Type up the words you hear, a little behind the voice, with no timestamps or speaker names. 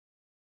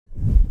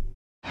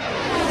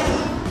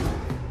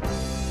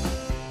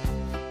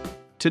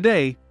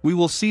Today, we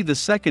will see the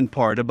second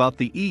part about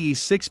the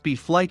E6-B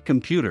flight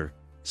computer,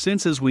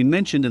 since as we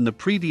mentioned in the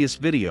previous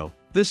video,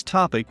 this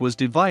topic was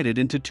divided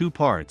into two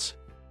parts.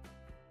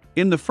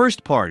 In the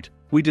first part,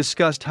 we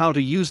discussed how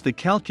to use the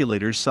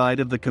calculator side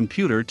of the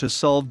computer to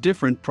solve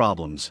different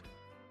problems.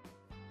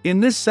 In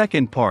this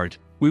second part,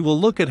 we will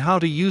look at how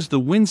to use the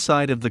wind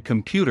side of the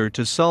computer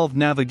to solve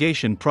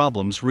navigation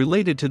problems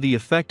related to the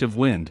effect of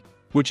wind,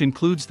 which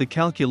includes the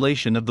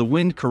calculation of the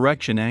wind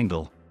correction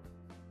angle.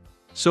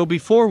 So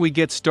before we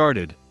get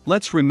started,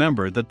 let's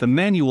remember that the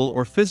manual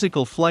or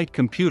physical flight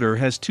computer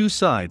has two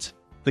sides,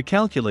 the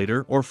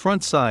calculator or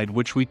front side,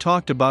 which we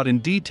talked about in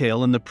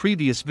detail in the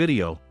previous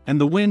video, and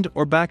the wind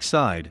or back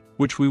side,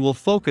 which we will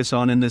focus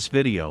on in this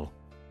video.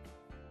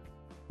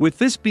 With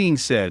this being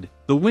said,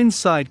 the wind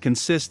side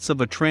consists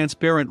of a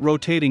transparent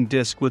rotating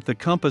disc with the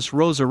compass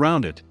rose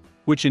around it,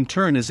 which in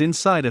turn is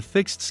inside a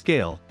fixed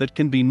scale that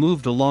can be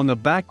moved along a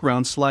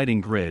background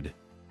sliding grid.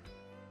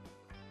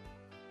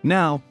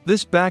 Now,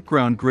 this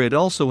background grid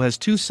also has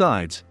two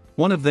sides,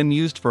 one of them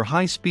used for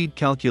high-speed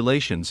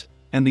calculations,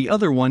 and the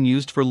other one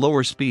used for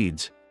lower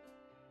speeds.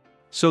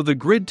 So the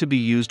grid to be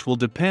used will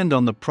depend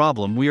on the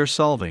problem we are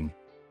solving.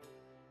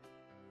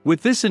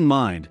 With this in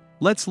mind,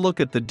 let's look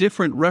at the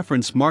different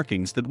reference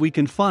markings that we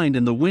can find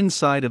in the wind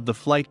side of the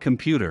flight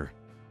computer.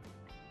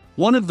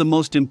 One of the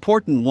most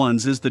important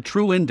ones is the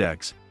true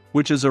index,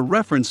 which is a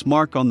reference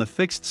mark on the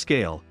fixed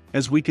scale,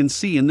 as we can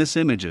see in this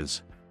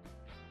images.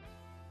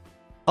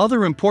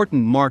 Other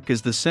important mark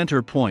is the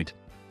center point,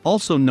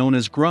 also known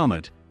as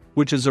grommet,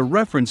 which is a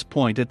reference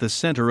point at the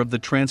center of the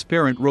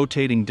transparent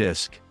rotating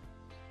disc.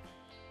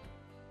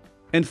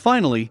 And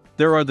finally,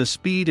 there are the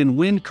speed and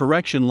wind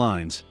correction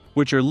lines,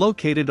 which are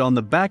located on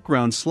the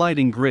background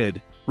sliding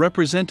grid,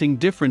 representing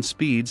different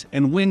speeds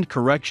and wind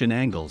correction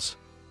angles.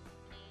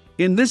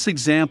 In this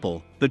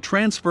example, the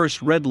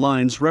transverse red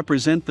lines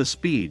represent the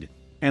speed,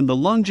 and the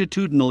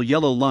longitudinal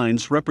yellow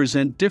lines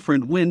represent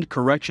different wind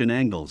correction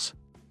angles.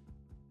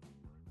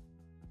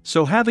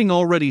 So having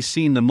already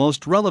seen the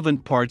most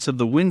relevant parts of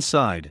the wind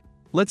side,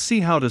 let's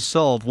see how to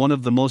solve one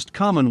of the most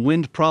common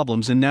wind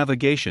problems in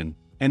navigation,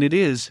 and it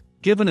is,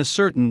 given a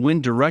certain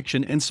wind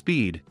direction and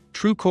speed,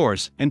 true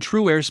course and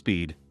true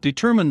airspeed,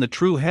 determine the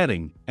true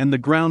heading and the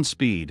ground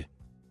speed.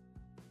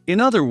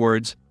 In other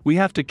words, we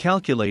have to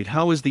calculate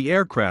how is the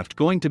aircraft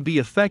going to be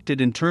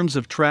affected in terms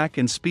of track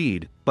and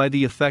speed by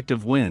the effect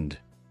of wind.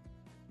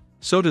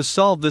 So to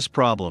solve this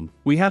problem,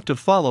 we have to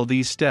follow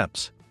these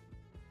steps.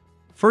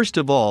 First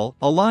of all,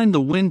 align the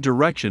wind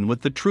direction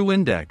with the true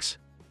index.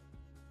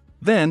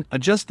 Then,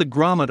 adjust the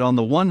grommet on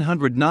the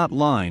 100 knot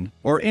line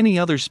or any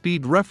other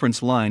speed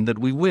reference line that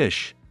we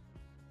wish.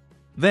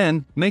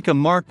 Then, make a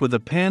mark with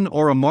a pen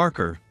or a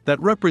marker that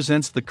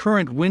represents the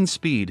current wind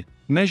speed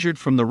measured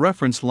from the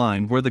reference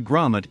line where the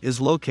grommet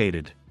is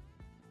located.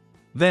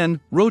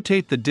 Then,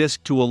 rotate the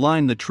disc to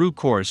align the true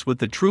course with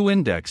the true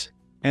index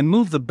and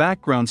move the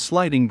background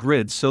sliding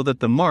grid so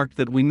that the mark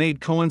that we made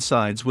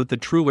coincides with the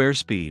true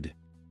airspeed.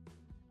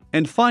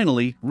 And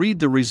finally, read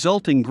the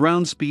resulting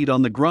ground speed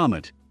on the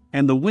grommet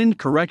and the wind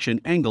correction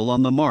angle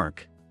on the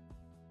mark.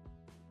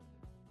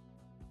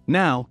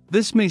 Now,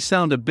 this may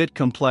sound a bit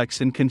complex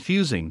and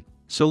confusing,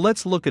 so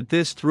let's look at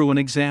this through an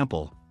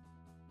example.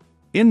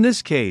 In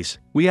this case,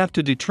 we have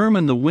to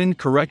determine the wind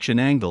correction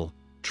angle,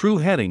 true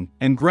heading,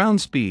 and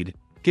ground speed,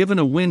 given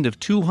a wind of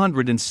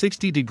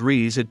 260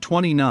 degrees at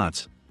 20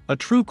 knots, a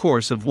true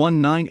course of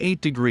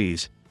 198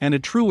 degrees, and a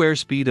true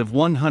airspeed of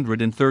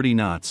 130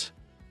 knots.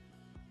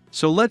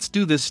 So let's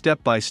do this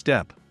step by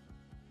step.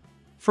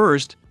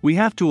 First, we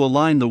have to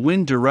align the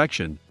wind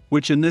direction,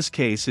 which in this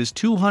case is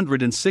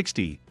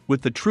 260,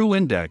 with the true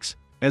index,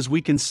 as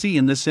we can see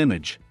in this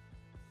image.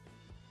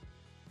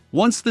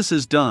 Once this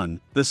is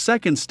done, the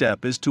second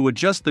step is to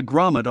adjust the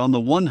grommet on the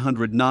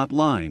 100 knot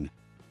line.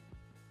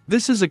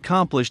 This is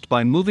accomplished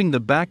by moving the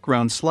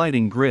background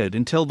sliding grid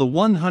until the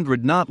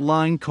 100 knot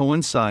line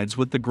coincides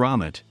with the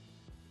grommet.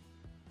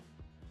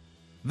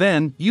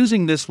 Then,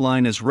 using this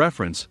line as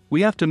reference,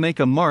 we have to make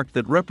a mark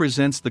that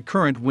represents the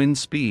current wind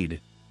speed.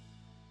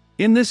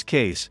 In this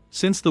case,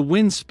 since the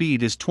wind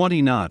speed is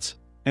 20 knots,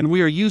 and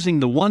we are using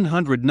the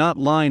 100 knot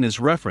line as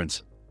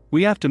reference,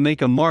 we have to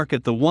make a mark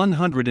at the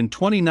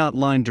 120 knot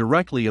line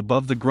directly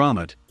above the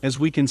grommet, as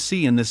we can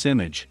see in this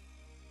image.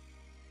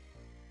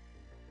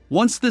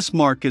 Once this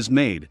mark is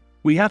made,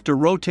 we have to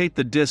rotate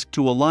the disc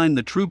to align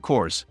the true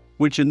course,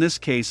 which in this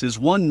case is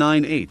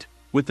 198,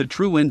 with the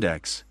true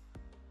index.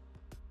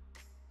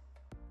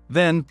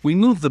 Then, we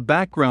move the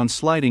background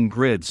sliding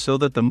grid so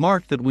that the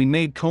mark that we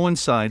made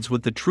coincides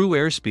with the true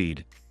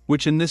airspeed,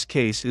 which in this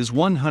case is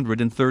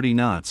 130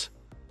 knots.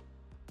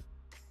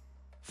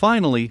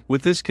 Finally,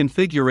 with this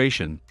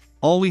configuration,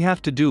 all we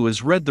have to do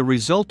is read the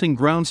resulting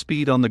ground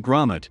speed on the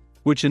grommet,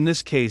 which in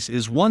this case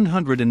is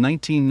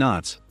 119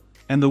 knots,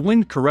 and the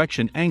wind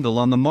correction angle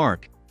on the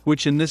mark,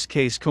 which in this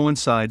case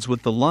coincides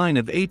with the line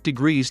of 8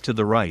 degrees to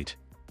the right.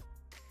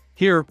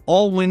 Here,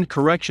 all wind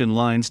correction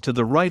lines to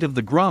the right of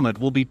the grommet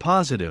will be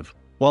positive,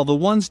 while the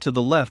ones to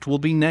the left will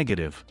be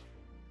negative.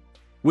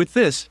 With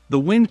this, the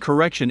wind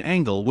correction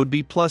angle would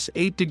be plus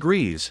 8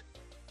 degrees.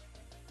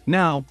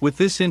 Now, with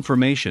this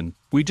information,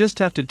 we just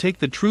have to take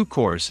the true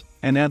course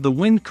and add the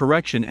wind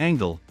correction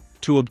angle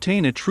to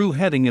obtain a true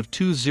heading of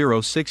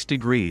 206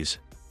 degrees.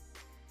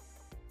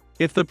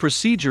 If the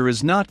procedure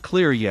is not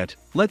clear yet,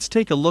 let's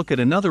take a look at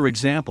another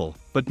example,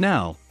 but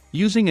now,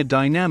 using a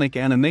dynamic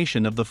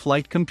animation of the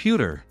flight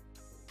computer.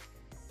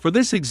 For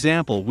this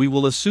example, we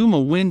will assume a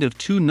wind of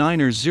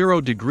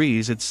 290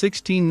 degrees at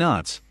 16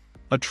 knots,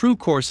 a true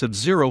course of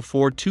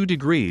 042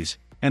 degrees,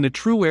 and a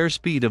true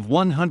airspeed of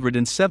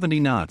 170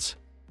 knots.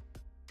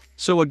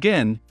 So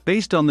again,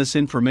 based on this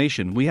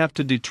information, we have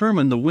to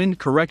determine the wind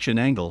correction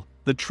angle,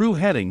 the true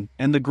heading,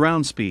 and the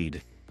ground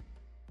speed.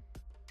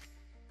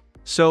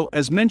 So,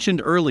 as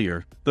mentioned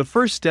earlier, the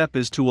first step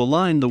is to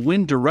align the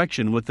wind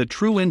direction with the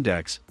true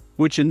index,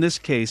 which in this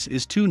case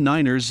is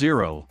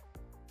 290.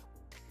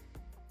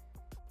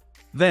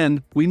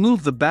 Then, we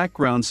move the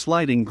background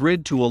sliding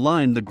grid to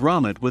align the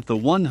grommet with the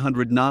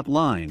 100-knot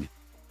line.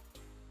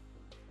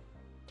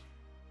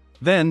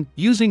 Then,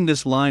 using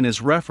this line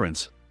as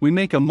reference, we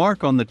make a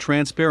mark on the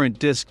transparent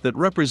disc that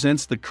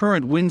represents the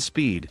current wind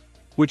speed,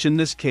 which in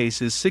this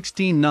case is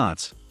 16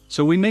 knots,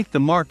 so we make the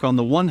mark on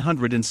the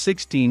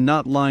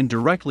 116-knot line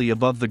directly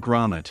above the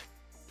grommet.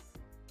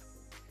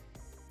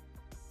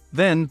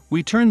 Then,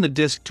 we turn the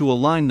disc to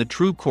align the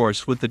true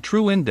course with the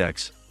true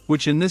index,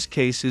 which in this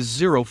case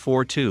is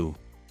 042.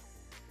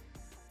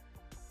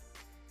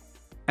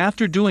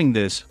 After doing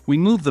this, we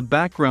move the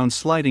background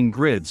sliding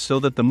grid so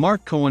that the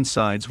mark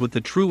coincides with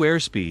the true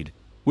airspeed,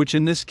 which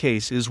in this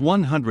case is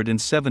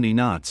 170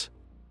 knots.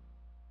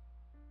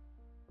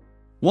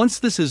 Once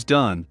this is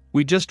done,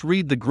 we just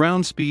read the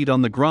ground speed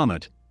on the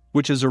grommet,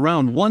 which is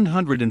around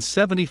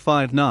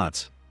 175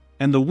 knots,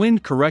 and the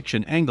wind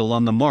correction angle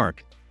on the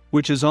mark,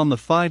 which is on the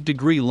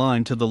 5-degree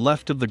line to the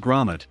left of the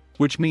grommet,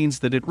 which means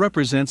that it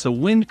represents a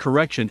wind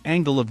correction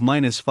angle of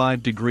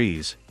 -5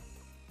 degrees.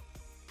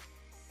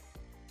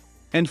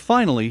 And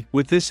finally,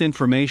 with this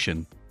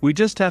information, we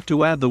just have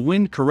to add the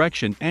wind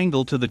correction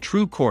angle to the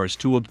true course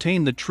to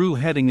obtain the true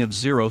heading of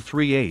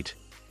 038.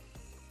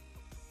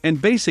 And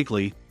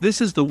basically,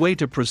 this is the way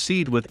to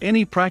proceed with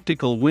any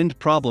practical wind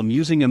problem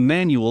using a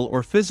manual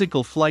or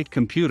physical flight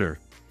computer,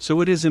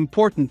 so it is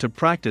important to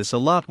practice a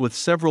lot with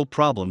several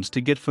problems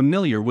to get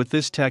familiar with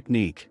this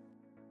technique.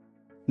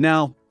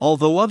 Now,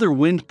 although other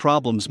wind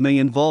problems may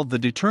involve the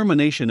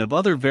determination of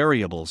other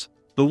variables,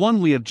 the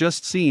one we have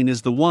just seen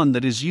is the one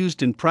that is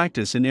used in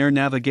practice in air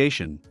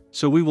navigation,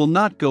 so we will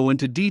not go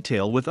into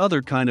detail with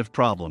other kind of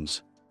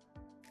problems.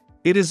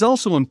 It is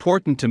also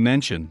important to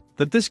mention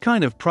that this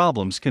kind of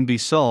problems can be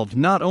solved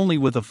not only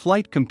with a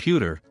flight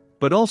computer,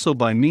 but also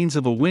by means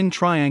of a wind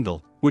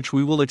triangle, which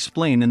we will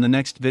explain in the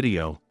next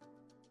video.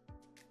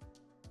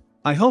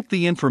 I hope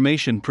the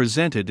information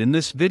presented in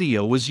this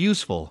video was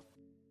useful.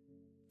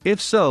 If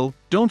so,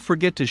 don't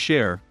forget to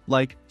share,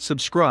 like,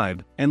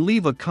 subscribe, and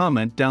leave a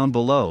comment down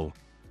below.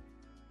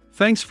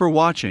 Thanks for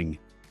watching.